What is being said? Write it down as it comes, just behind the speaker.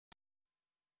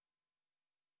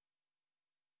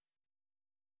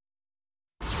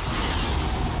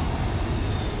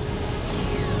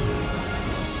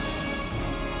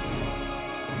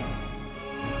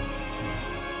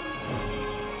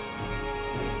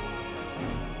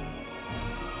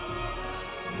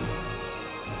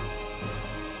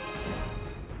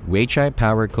Weichai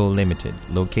Power Co. Limited,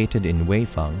 located in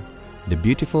Weifang, the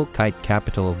beautiful kite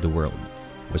capital of the world,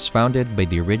 was founded by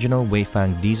the original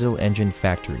Weifang diesel engine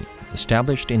factory,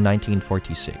 established in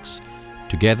 1946,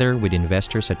 together with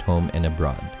investors at home and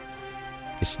abroad.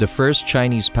 It's the first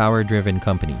Chinese power-driven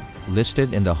company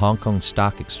listed in the Hong Kong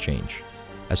Stock Exchange,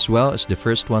 as well as the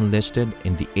first one listed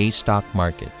in the A stock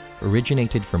market,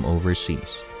 originated from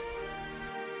overseas.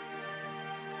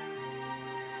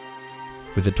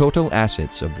 With the total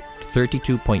assets of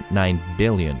 32.9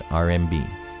 billion RMB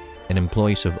and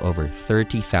employees of over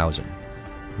 30,000,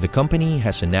 the company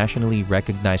has a nationally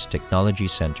recognized technology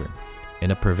center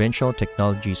and a provincial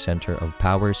technology center of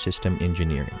power system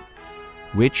engineering,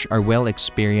 which are well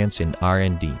experienced in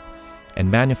R&D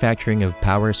and manufacturing of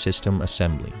power system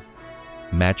assembly,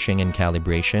 matching and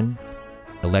calibration,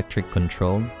 electric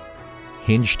control,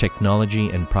 hinge technology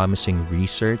and promising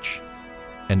research,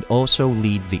 and also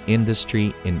lead the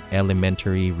industry in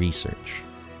elementary research.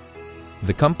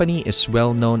 The company is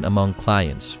well known among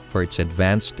clients for its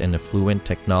advanced and affluent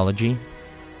technology,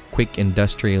 quick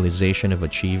industrialization of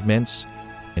achievements,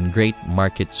 and great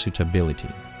market suitability.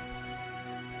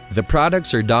 The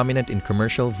products are dominant in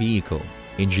commercial vehicle,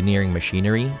 engineering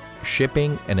machinery,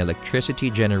 shipping, and electricity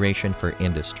generation for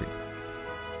industry.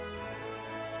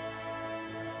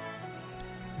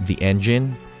 The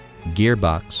engine,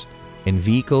 gearbox, and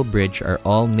vehicle bridge are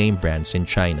all name brands in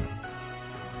China.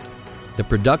 The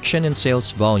production and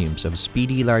sales volumes of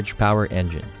speedy large power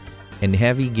engine and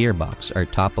heavy gearbox are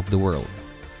top of the world.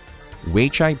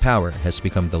 Weichai Power has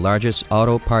become the largest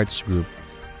auto parts group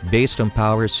based on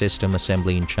power system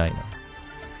assembly in China.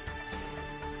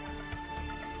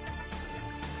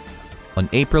 On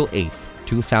April 8,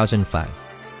 2005,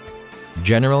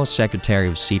 General Secretary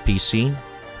of CPC,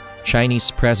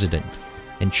 Chinese President,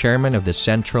 and Chairman of the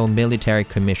Central Military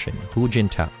Commission, Hu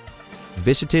Jintao,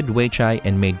 visited Weichai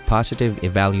and made positive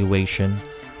evaluation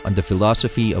on the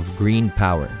philosophy of Green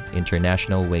Power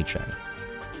International Weichai.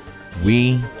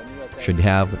 We should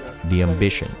have the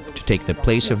ambition to take the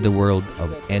place of the world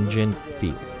of engine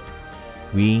field.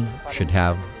 We should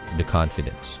have the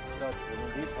confidence.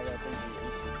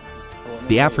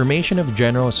 The affirmation of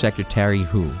General Secretary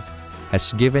Hu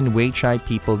has given Weichai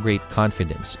people great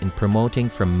confidence in promoting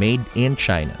from made in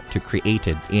China to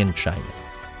created in China.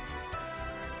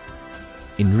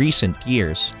 In recent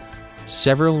years,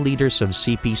 several leaders of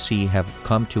CPC have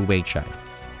come to Weichai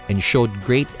and showed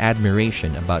great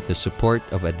admiration about the support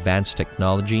of advanced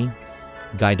technology,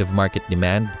 guide of market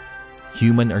demand,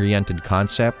 human-oriented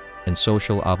concept, and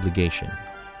social obligation.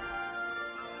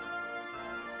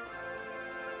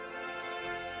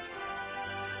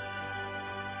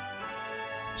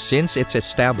 Since its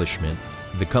establishment,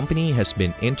 the company has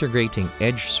been integrating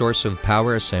edge source of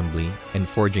power assembly and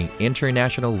forging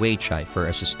international Weichai for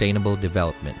a sustainable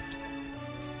development.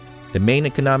 The main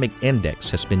economic index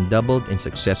has been doubled in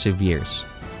successive years,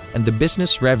 and the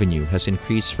business revenue has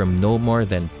increased from no more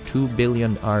than 2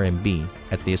 billion RMB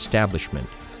at the establishment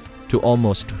to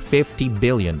almost 50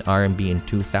 billion RMB in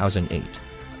 2008,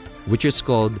 which is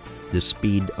called the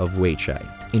speed of Weichai.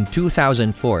 In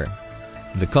 2004,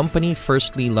 the company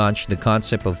firstly launched the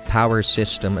concept of power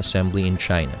system assembly in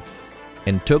China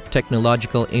and took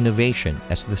technological innovation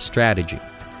as the strategy.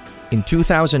 In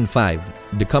 2005,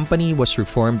 the company was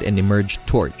reformed and emerged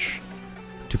Torch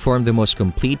to form the most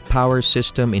complete power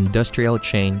system industrial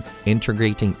chain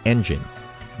integrating engine,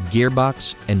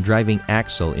 gearbox, and driving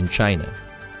axle in China,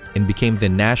 and became the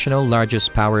national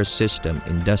largest power system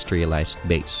industrialized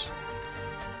base.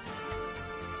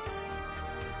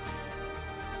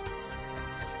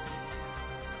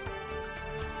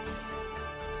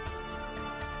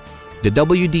 The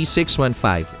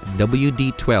WD615,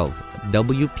 WD12,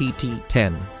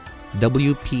 WPT10,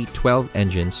 WP12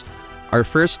 engines are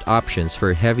first options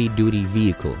for heavy-duty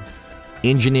vehicle,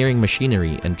 engineering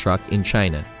machinery and truck in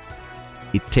China.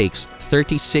 It takes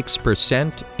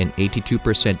 36% and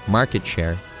 82% market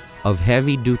share of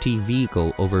heavy-duty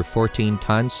vehicle over 14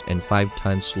 tons and 5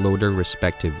 tons loader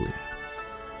respectively.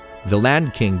 The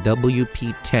Land King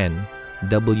WP10,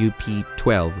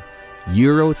 WP12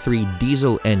 Euro 3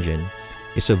 diesel engine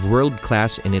is of world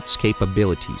class in its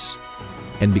capabilities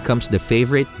and becomes the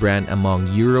favorite brand among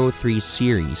Euro 3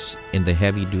 series in the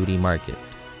heavy-duty market.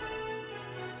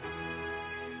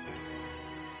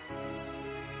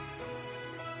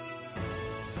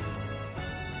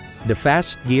 The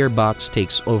fast gearbox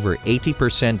takes over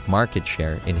 80% market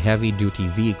share in heavy-duty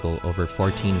vehicle over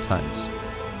 14 tons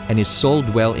and is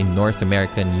sold well in North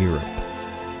America and Europe.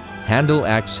 Handle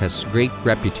Axe has great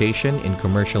reputation in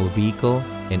commercial vehicle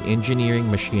and engineering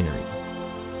machinery.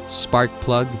 Spark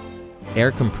plug,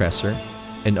 air compressor,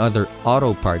 and other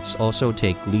auto parts also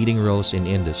take leading roles in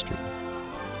industry.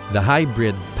 The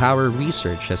hybrid power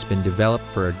research has been developed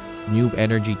for new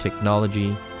energy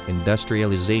technology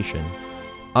industrialization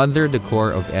under the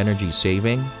core of energy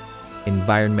saving,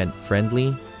 environment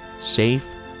friendly, safe,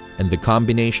 and the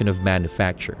combination of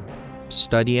manufacture,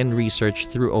 study and research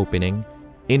through opening,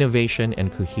 innovation,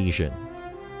 and cohesion.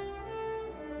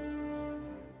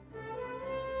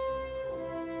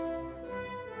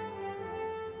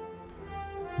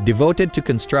 Devoted to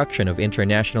construction of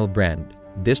international brand,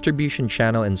 distribution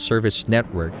channel, and service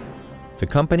network, the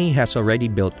company has already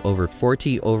built over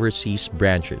 40 overseas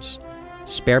branches,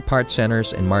 spare parts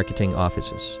centers, and marketing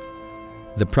offices.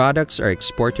 The products are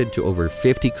exported to over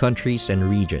 50 countries and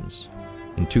regions.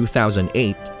 In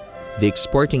 2008, the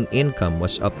exporting income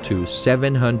was up to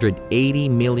 $780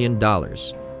 million,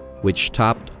 which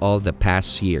topped all the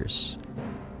past years.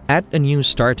 At a new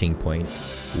starting point,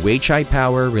 Weichai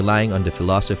Power, relying on the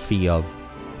philosophy of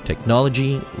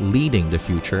technology leading the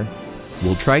future,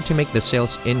 will try to make the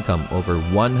sales income over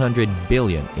 $100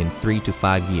 billion in 3 to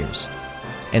 5 years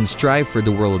and strive for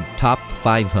the world top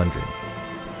 500.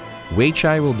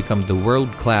 Weichai will become the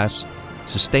world-class,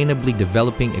 sustainably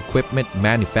developing equipment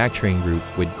manufacturing group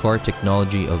with core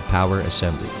technology of power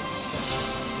assembly.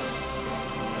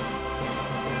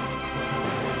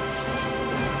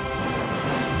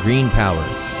 Green Power,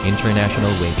 International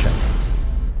Weichai.